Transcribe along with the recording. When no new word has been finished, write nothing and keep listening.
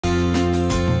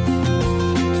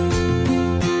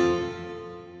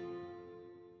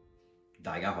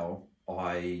家好，我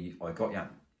係外國人。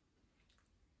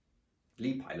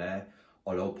呢排呢，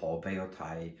我老婆俾我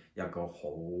睇一個好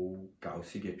搞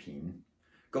笑嘅片，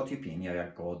嗰條片有一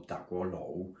個德國佬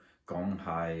講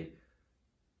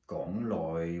港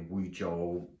內會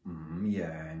做5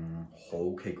樣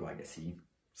好奇怪嘅事。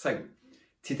So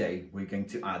today we're going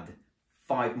to add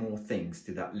 5 more things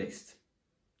to that list.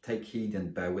 Take heed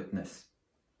and bear witness.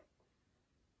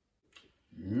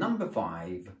 Number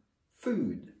 5.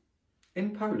 Food.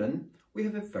 In Poland, we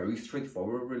have a very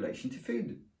straightforward relation to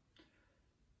food.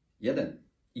 1.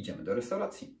 Idziemy do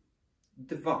restauracji.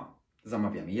 2.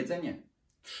 Zamawiamy jedzenie.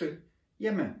 3.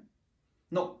 Jemy.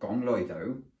 Not gongloi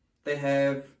though. They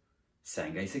have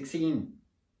sangay 16.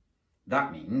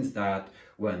 That means that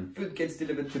when food gets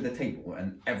delivered to the table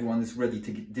and everyone is ready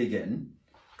to dig in,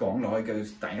 gongloi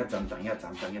goes dang-a-dang,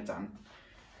 dang-a-dang, dang-a-dang.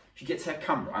 She gets her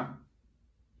camera,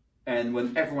 and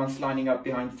when everyone's lining up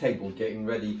behind the table getting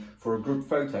ready for a group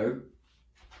photo,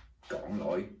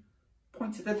 gongloi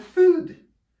pointed at the food.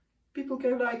 People go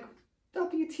like,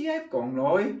 WTF,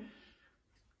 gongloi?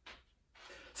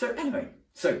 So anyway,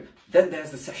 then there's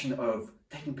the session of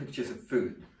taking pictures of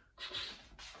food.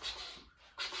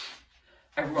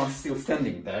 Everyone's still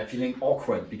standing there feeling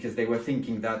awkward because they were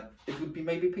thinking that it would be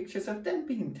maybe pictures of them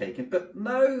being taken, but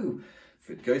no!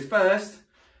 Food goes first.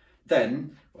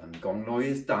 Then, when gongloi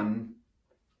is done,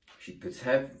 she puts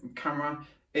her camera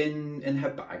in her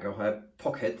bag or her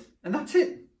pocket, and that's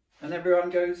it. And everyone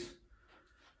goes.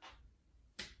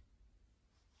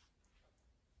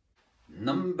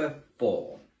 Number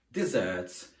 4.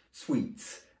 Desserts,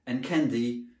 sweets, and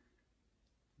candy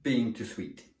being too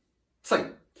sweet.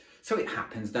 So it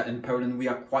happens that in Poland we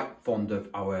are quite fond of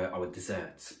our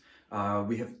desserts.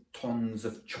 We have tons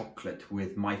of chocolate,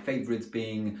 with my favourites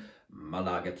being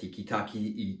malaga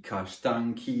tiki-taki I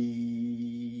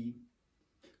kasztanki.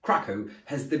 Krakow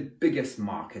has the biggest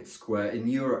market square in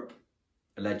Europe,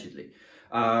 allegedly.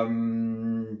 There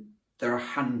are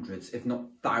hundreds, if not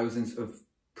thousands, of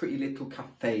pretty little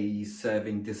cafes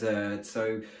serving desserts.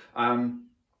 So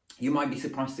you might be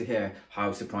surprised to hear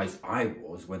how surprised I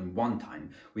was when one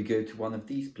time we go to one of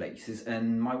these places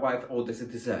and my wife orders a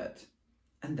dessert.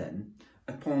 And then,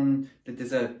 upon the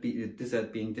dessert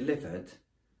being delivered,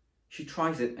 she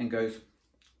tries it and goes,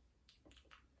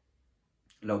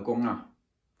 老公啊，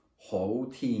好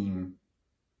甜，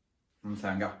唔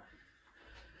想㗎。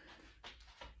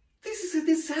This is a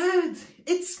dessert.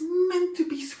 It's meant to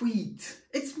be sweet.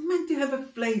 It's meant to have a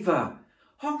flavour.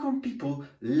 Hong Kong people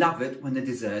love it when the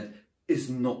dessert is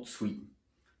not sweet.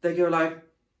 They go like,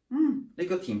 呢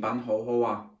個甜品好好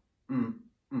啊，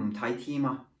唔太甜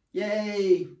啊，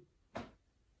 yay!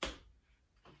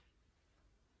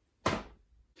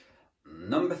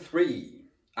 Number 3,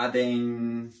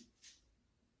 adding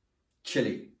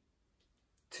chili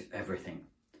to everything.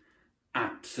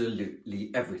 Absolutely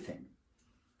everything.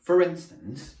 For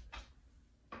instance,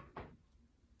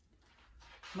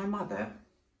 my mother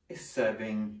is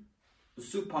serving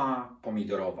zupa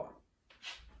pomidorowa.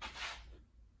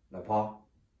 老婆，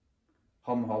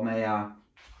好唔好味啊？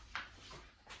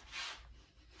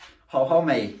好好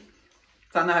味，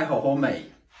真係好好味。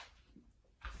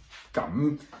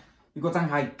咁如果真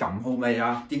係咁好味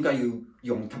啊，點解要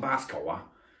用 Tabasco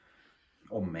啊？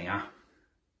我唔明啊。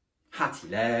下次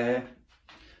呢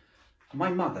My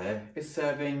mother is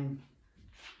serving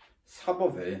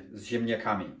schabowy z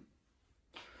ziemniakami.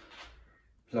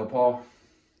 老婆，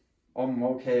我唔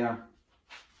OK 啊？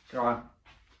佢話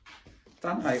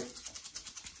真係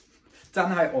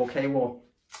OK 喎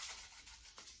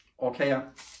 ，OK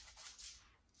啊。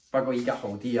不過而家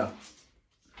好啲啊。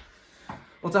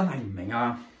我真係唔明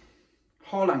啊。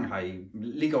可能係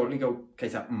呢個其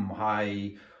實唔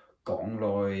係港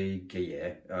內嘅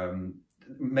嘢。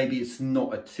Maybe it's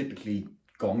not a typically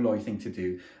港內 thing to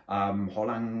do. 可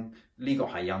能呢個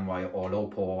係因為我老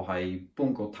婆係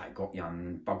半個泰國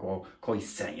人，不過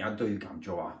佢成日都要咁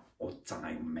做啊，我真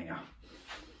係唔明啊。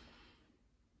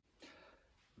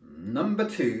Number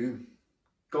 2,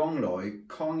 港內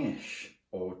Kongish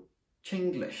or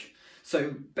Chinglish.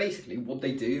 So basically what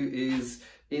they do is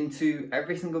into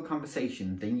every single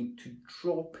conversation they need to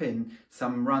drop in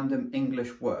some random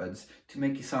English words to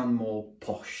make it sound more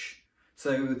posh.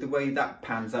 So the way that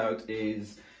pans out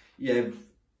is you have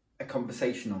a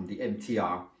conversation on the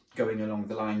MTR going along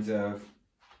the lines of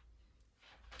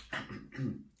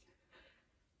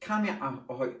Come here,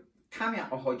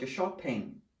 ahoy your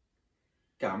shopping.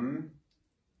 咁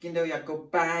見到有個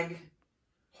bag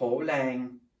好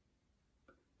靚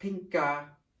pink 㗎，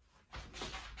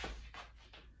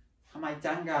係咪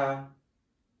真㗎？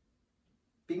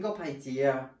邊個牌子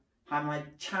啊？係咪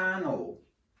Channel？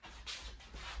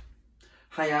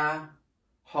係啊，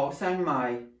好想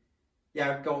買，有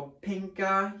個 pink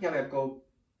㗎，又有個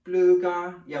blue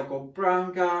㗎，有個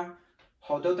brown 㗎，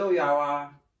好多都有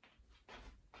啊。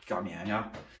咁樣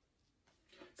啊。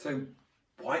So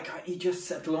why can't you just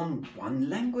settle on one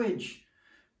language?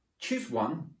 Choose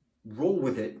one, roll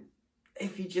with it.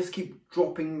 If you just keep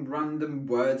dropping random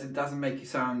words, it doesn't make you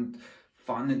sound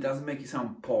fun, it doesn't make you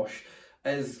sound posh.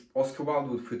 As Oscar Wilde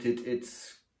would put it,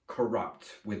 it's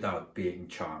corrupt without being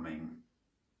charming.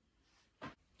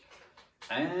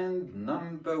 And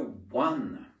number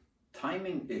 1,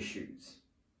 timing issues.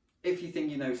 If you think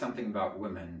you know something about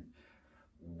women,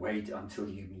 wait until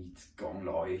you meet Gong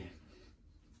Loi.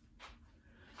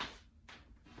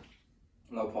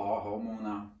 老婆好悶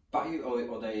啊，不如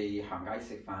我哋行街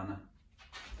食飯啊！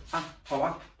啊，好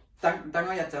啊，等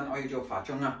我一陣，我要做化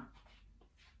妝啊。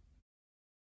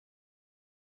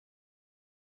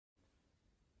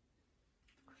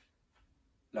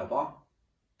老婆，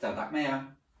就得咩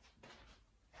啊？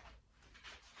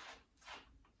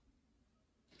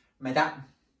未得，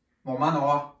冇問我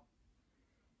啊。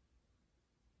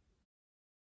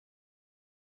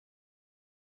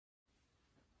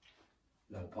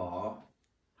老婆，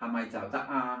係咪就得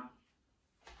啊？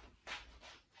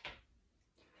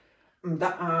唔得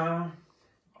啊！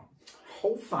好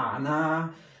煩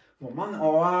啊！冇問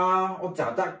我啊，我就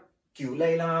得叫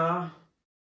你啦。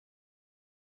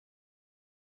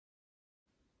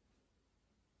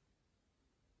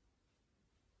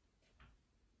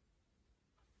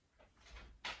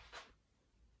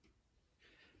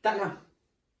得啦，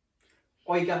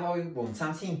我而家去換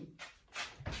衫先。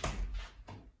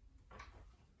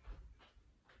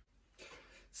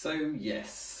So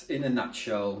yes, in a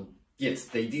nutshell, yes,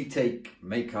 they do take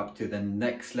makeup to the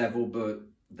next level, but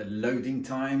the loading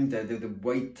time, the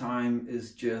wait time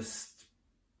is just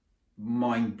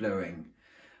mind-blowing.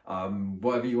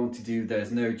 Whatever you want to do,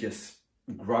 there's no just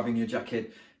grabbing your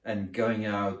jacket and going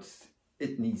out.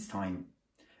 It needs time.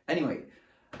 Anyway,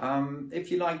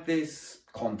 if you like this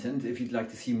content, if you'd like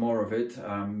to see more of it,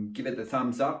 give it a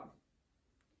thumbs up,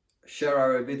 share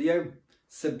our video,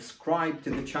 subscribe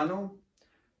to the channel,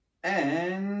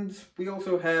 and we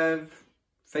also have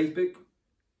Facebook,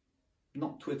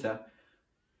 not Twitter,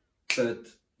 but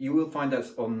you will find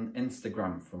us on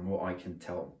Instagram from what I can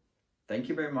tell. Thank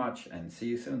you very much and see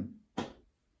you soon.